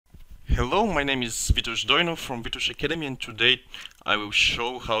Hello, my name is Vitosh from VitoshAcademy, and today I will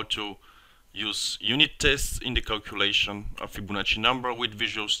show how to use unit tests in the calculation of Fibonacci number with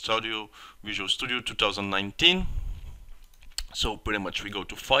Visual Studio 2019. So pretty much we go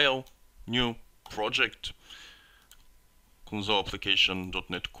to File, New, Project, Console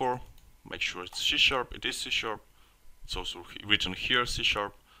Application.NET Core. Make sure it's C#, it is C#. It's also written here C#.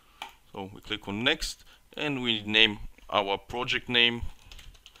 So we click on Next and we name our project name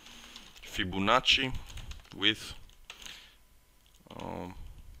Fibonacci with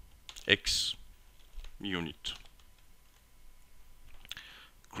xUnit.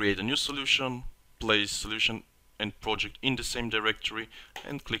 Create a new solution, place solution and project in the same directory,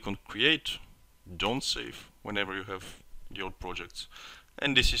 and click on Create. Don't save whenever you have the old projects.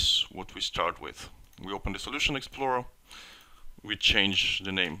 And this is what we start with. We open the Solution Explorer. We change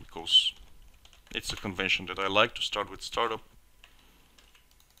the name because it's a convention that I like to start with startup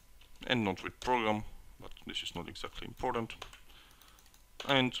and not with program, but this is not exactly important.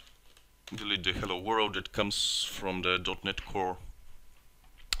 And delete the hello world that comes from the .NET Core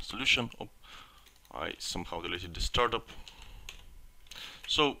solution. Oh, I somehow deleted the startup.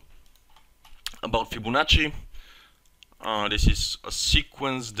 So about Fibonacci, this is a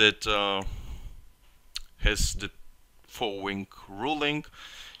sequence that has the following ruling.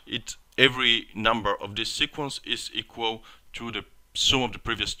 Every number of this sequence is equal to the sum of the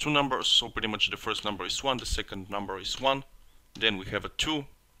previous two numbers. So pretty much the first number is 1, the second number is 1, then we have a 2,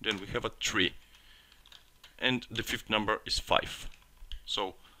 then we have a 3, and the fifth number is 5.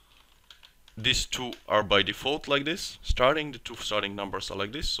 So these two are by default like this. The two starting numbers are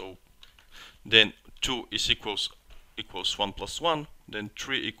like this. So then 2 is equals 1 plus 1, then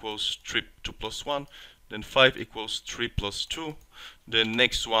 3 equals 2 plus 1, then 5 equals 3 plus 2, the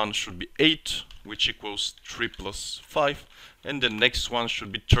next one should be 8, which equals 3 plus 5, and the next one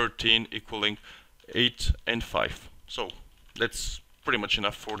should be 13, equaling 8 and 5. So that's pretty much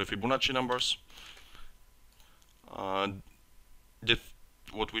enough for the Fibonacci numbers.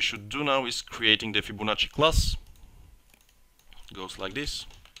 What we should do now is creating the Fibonacci class. It goes like this.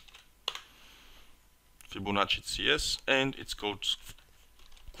 Fibonacci CS, and it's called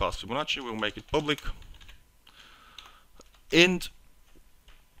class Fibonacci. We'll make it public. And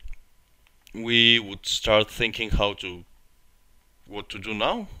we would start thinking what to do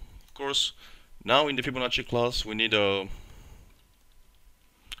now. Of course, now in the Fibonacci class we need a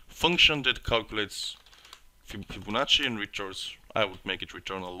function that calculates Fibonacci and returns. I would make it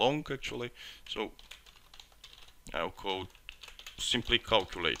return a long actually. So I'll call simply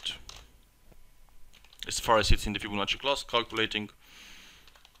calculate. As far as it's in the Fibonacci class, calculating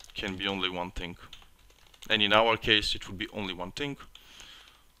can be only one thing. And in our case it would be only one thing.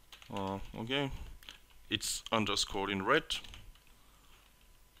 Okay, it's underscored in red.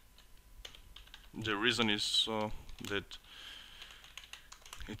 The reason is that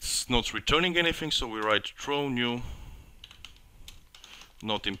it's not returning anything, so we write throw new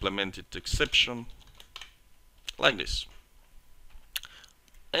not implemented exception like this,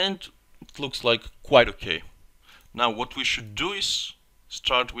 and it looks like quite okay. Now what we should do is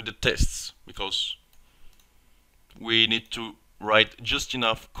start with the tests, because we need to write just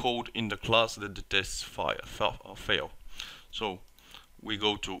enough code in the class that the tests fail. So we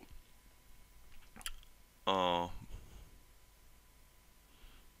go to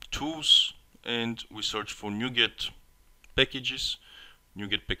tools and we search for NuGet packages.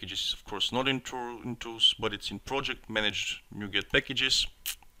 NuGet packages is of course not in tools, but it's in project managed NuGet packages,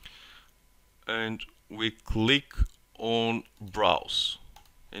 and we click on browse,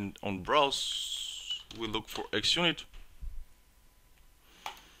 and on browse we look for xUnit.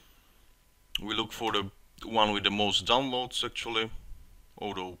 We look for the one with the most downloads actually,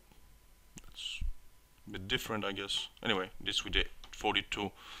 although that's a bit different I guess. Anyway, this with the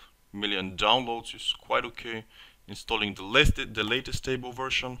 42 million downloads is quite okay. Installing the latest stable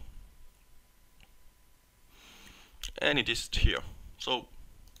version, and it is here. So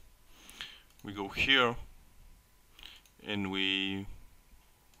we go here and we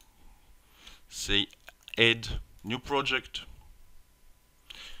say add new project.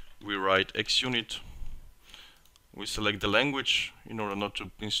 We write xUnit. We select the language in order not to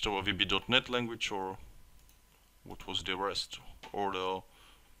install a VB.NET language, or what was the rest, or the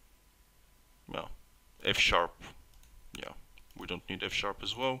F#. Yeah, we don't need F#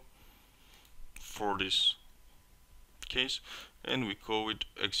 as well for this case, and we call it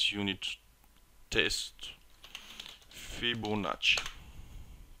xUnit test Fibonacci.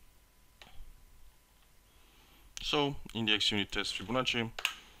 So in the xUnit test Fibonacci,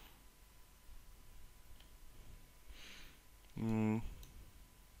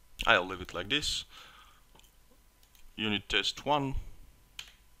 I'll leave it like this. Unit test 1.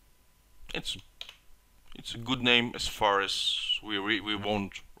 It's a good name as far as we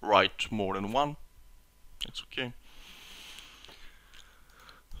won't write more than one. It's okay.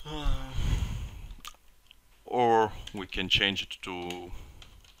 Or we can change it to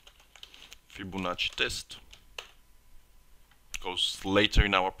Fibonacci test, because later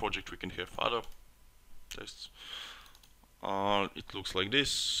in our project we can have other tests. It looks like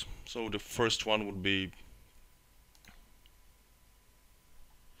this. So the first one would be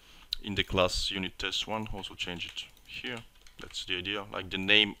in the class unit test 1. Also change it here. That's the idea. Like the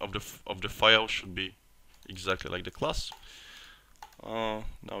name of the file should be exactly like the class. Now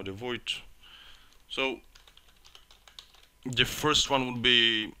the void. So the first one would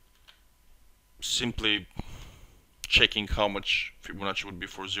be simply checking how much Fibonacci would be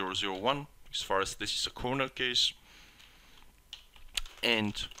for 001, as far as this is a corner case.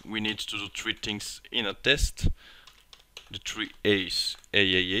 And we need to do 3 things in a test. The 3 A's,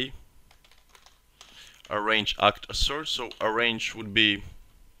 AAA. Arrange, act, assert. So arrange would be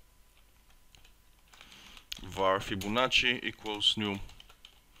var Fibonacci equals new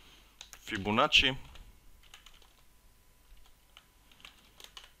Fibonacci.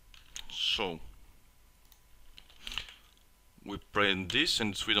 So we print this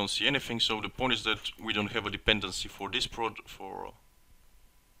and we don't see anything. So the point is that we don't have a dependency for this for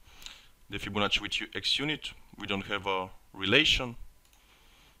the Fibonacci with xUnit. We don't have a relation,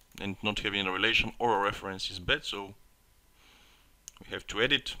 and not having a relation or a reference is bad, so we have to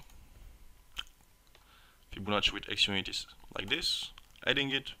edit. Fibonacci with xUnit is like this,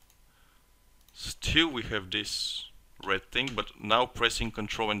 adding it. Still we have this red thing, but now pressing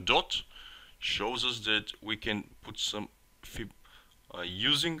Ctrl and dot shows us that we can put some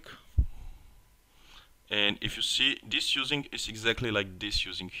using, and if you see, this using is exactly like this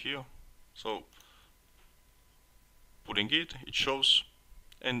using here. So putting it shows,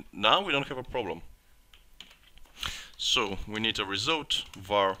 and now we don't have a problem. So we need a result.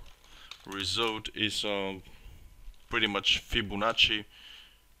 Var result is pretty much Fibonacci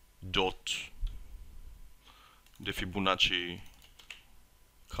dot the Fibonacci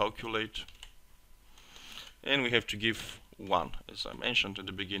calculate, and we have to give 1, as I mentioned at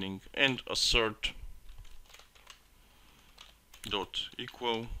the beginning, and assert dot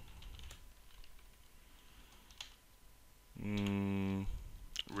equal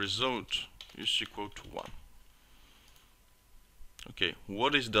result is equal to 1. Okay,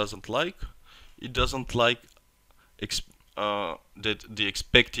 what it doesn't like? It doesn't like that the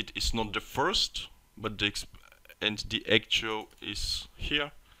expected is not the first, but the actual is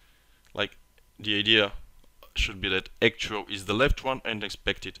here. Like the idea should be that actual is the left one and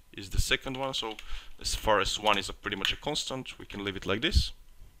expected is the second one. So as far as 1 is pretty much a constant, we can leave it like this.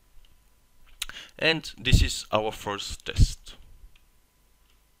 And this is our first test.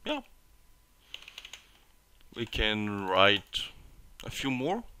 Yeah. We can write a few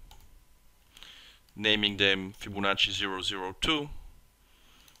more, naming them Fibonacci 002.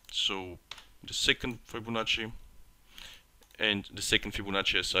 So the second Fibonacci, and the second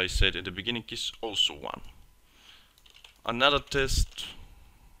Fibonacci, as I said at the beginning, is also 1. Another test,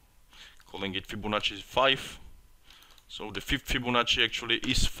 calling it Fibonacci 5. So the fifth Fibonacci actually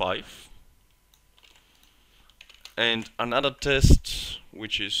is 5. And another test,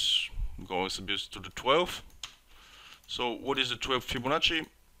 which is goes a bit to the 12th. So what is the 12th Fibonacci?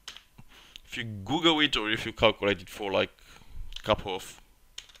 If you Google it, or if you calculate it for like a couple of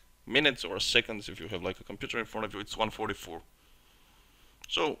minutes or seconds, if you have like a computer in front of you, it's 144.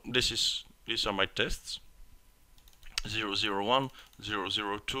 So these are my tests: 001,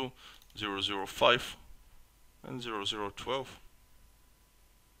 002, 005, and 0012.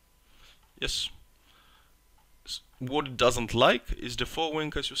 Yes. What it doesn't like is the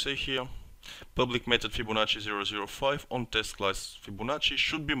following, as you say here. Public method Fibonacci 005 on test class Fibonacci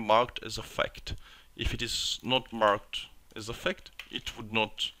should be marked as a fact. If it is not marked as a fact, it would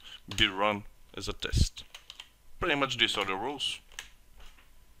not be run as a test. Pretty much these are the rules.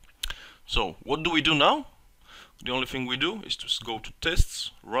 So what do we do now? The only thing we do is to go to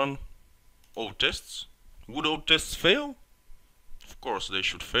tests, run all tests. Would all tests fail? Of course they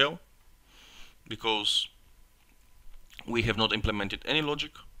should fail, because we have not implemented any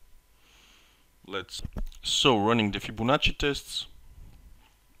logic. So running the Fibonacci tests,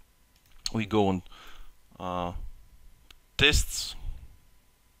 we go on tests,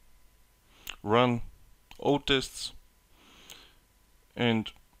 run all tests,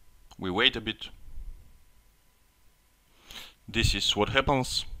 and we wait a bit. This is what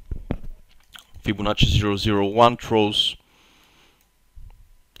happens. Fibonacci 001 throws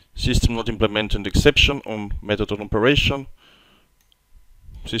System not implemented exception on method on operation.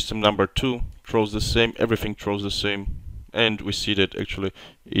 System number 2 throws the same, everything throws the same, and we see that actually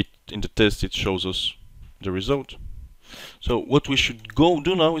it in the test it shows us the result. So what we should go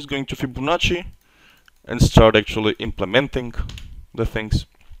do now is going to Fibonacci and start actually implementing the things.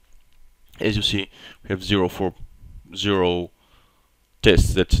 As you see, we have 0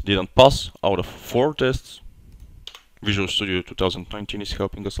 tests that didn't pass out of 4 tests. Visual Studio 2019 is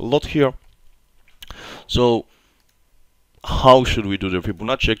helping us a lot here. So how should we do the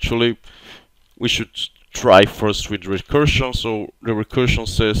Fibonacci? Actually, we should try first with recursion. So the recursion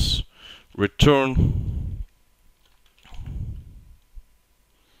says return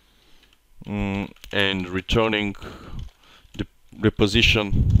and returning the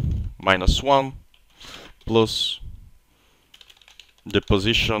position -1 plus the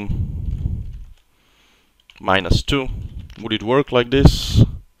position -2. Would it work like this?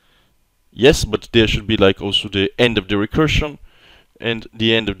 Yes, but there should be like also the end of the recursion, and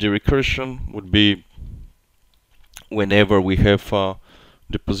the end of the recursion would be whenever we have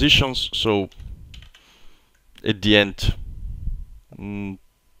the positions. So at the end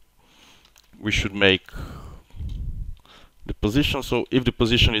we should make the position. So if the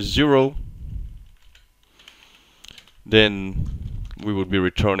position is 0, then we would be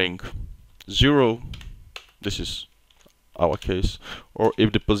returning 0. This is our case. Or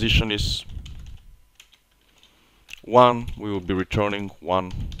if the position is 1, we will be returning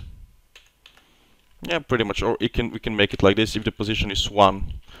 1. Yeah, pretty much. Or we can make it like this. If the position is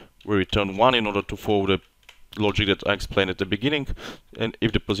 1, we return 1 in order to follow the logic that I explained at the beginning. And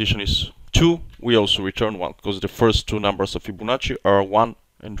if the position is 2, we also return 1, because the first 2 numbers of Fibonacci are 1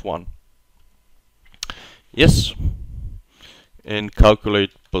 and 1. Yes. And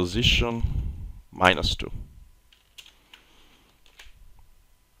calculate position -2.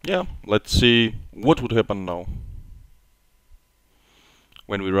 Yeah, let's see what would happen now.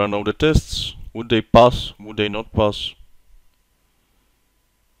 When we run all the tests, would they pass? Would they not pass?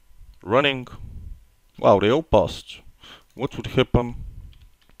 Running. Wow, they all passed. What would happen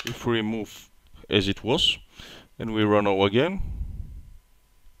if we remove as it was and we run all again?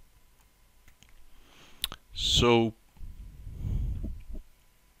 So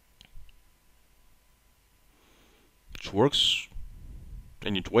it works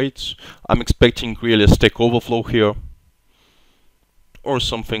and it waits. I'm expecting really a stack overflow here or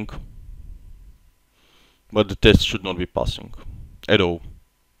something, but the test should not be passing at all.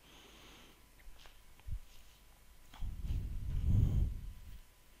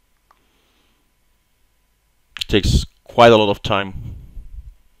 It takes quite a lot of time.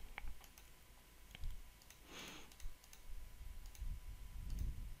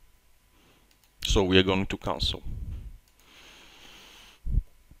 So we are going to cancel.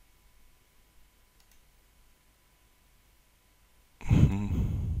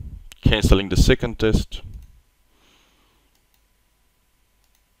 Canceling the second test.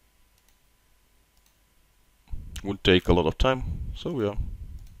 Would take a lot of time, so we are.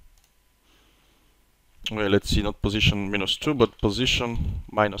 Well, let's see, not position -2, but position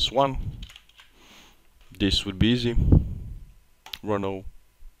 -1. This would be easy. Run all.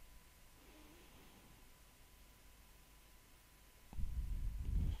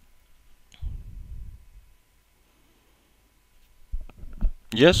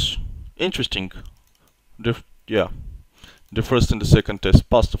 Yes, interesting. The first and the second test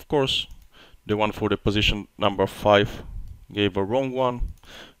passed, of course. The one for the position number 5 gave a wrong one,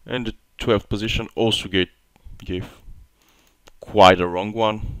 and the 12th position also gave quite a wrong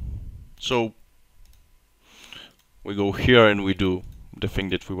one. So we go here and we do the thing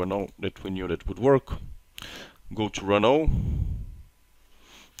that we knew that would work. Go to run all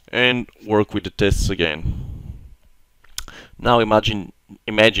and work with the tests again. Now imagine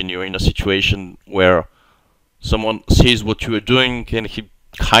you're in a situation where someone sees what you are doing and he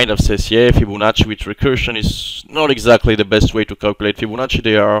kind of says, yeah, Fibonacci with recursion is not exactly the best way to calculate Fibonacci.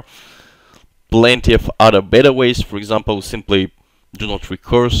 There are plenty of other better ways. For example, simply do not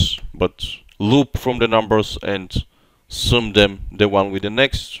recurse, but loop from the numbers and sum them the one with the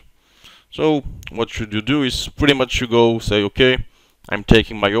next. So what should you do is pretty much you go say, okay, I'm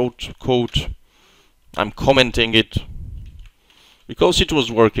taking my old code, I'm commenting it because it was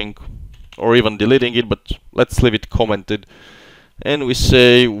working, or even deleting it, but let's leave it commented. And we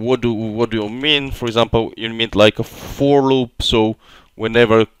say, what do you mean? For example, you mean like a for loop, so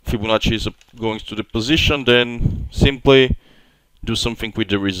whenever Fibonacci is going to the position, then simply do something with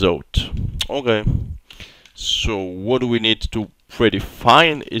the result. Okay, so what do we need to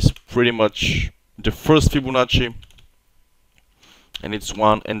predefine is pretty much the first Fibonacci and it's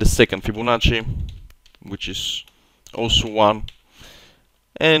 1, and the second Fibonacci, which is also 1,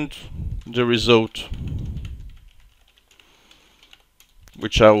 and the result,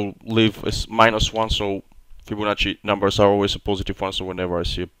 which I will leave as -1, so Fibonacci numbers are always a positive one, so whenever I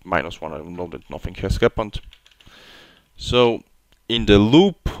see a -1 I know that nothing has happened. So in the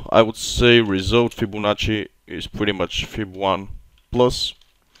loop I would say result Fibonacci is pretty much Fib1 plus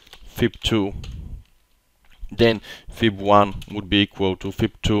Fib2, then Fib1 would be equal to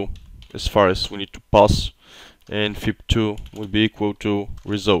Fib2 as far as we need to pass, and Fib2 would be equal to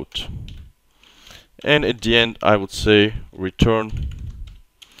result. And at the end I would say return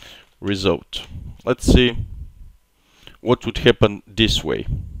result. Let's see what would happen this way.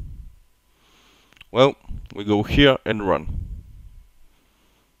 Well, we go here and run.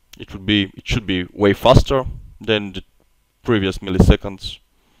 It should be way faster than the previous milliseconds,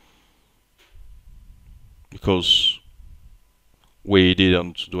 because we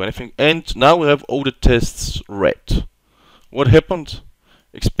didn't do anything. And now we have all the tests red. What happened?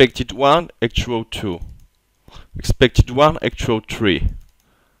 Expected 1, actual 2. Expected 1, actual 3.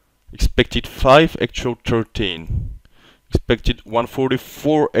 Expected 5, actual 13. Expected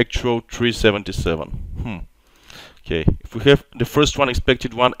 144, actual 377. Okay, if we have the first one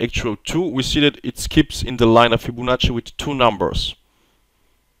expected 1, actual 2, we see that it skips in the line of Fibonacci with 2 numbers.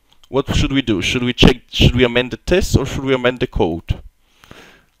 What should we do? Should we amend the test, or should we amend the code?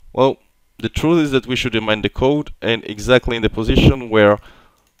 Well, the truth is that we should amend the code, and exactly in the position where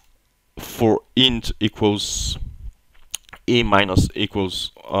for int equals e minus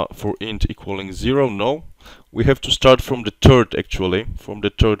equals for int equaling 0, no. We have to start from the third, actually, from the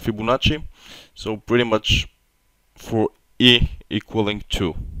third Fibonacci. So pretty much for e equaling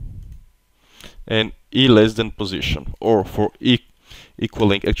 2 and e less than position, or for e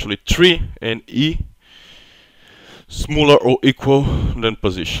equaling actually 3 and e smaller or equal than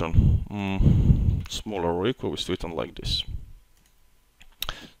position. Smaller or equal is written like this.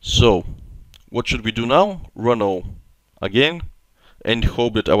 So what should we do now? Run all again and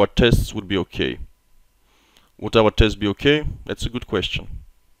hope that our tests would be okay. Would our tests be okay? That's a good question.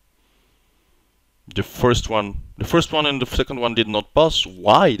 The first one and the second one did not pass.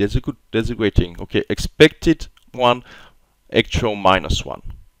 Why? That's a great thing. Okay, expected 1, actual -1.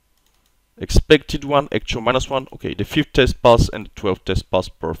 Expected 1, actual -1. Okay, the 5th test passed and the 12th test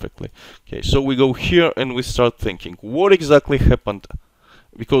passed perfectly. Okay, so we go here and we start thinking, what exactly happened?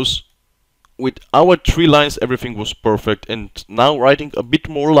 Because with our 3 lines everything was perfect, and now writing a bit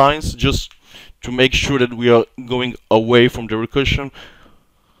more lines just to make sure that we are going away from the recursion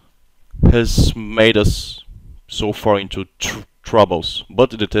has made us so far into troubles, but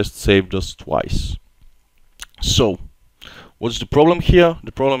the test saved us twice. So what's the problem here?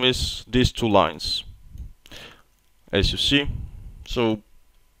 The problem is these 2 lines, as you see. So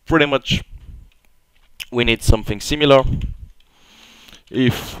pretty much we need something similar.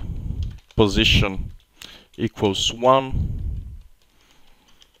 If position equals 1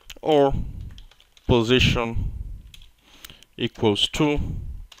 or position equals 2,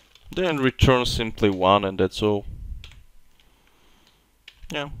 then return simply 1, and that's all.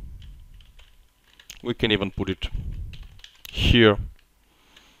 Yeah, we can even put it here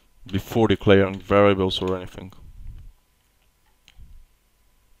before declaring variables or anything.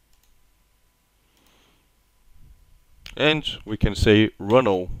 And we can say run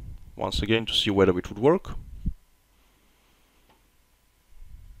all once again to see whether it would work.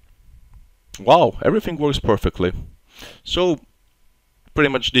 Wow, everything works perfectly. So pretty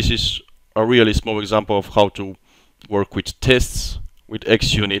much this is a really small example of how to work with tests with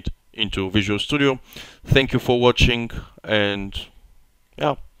xUnit into Visual Studio. Thank you for watching, and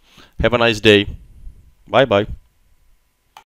yeah, have a nice day. Bye bye.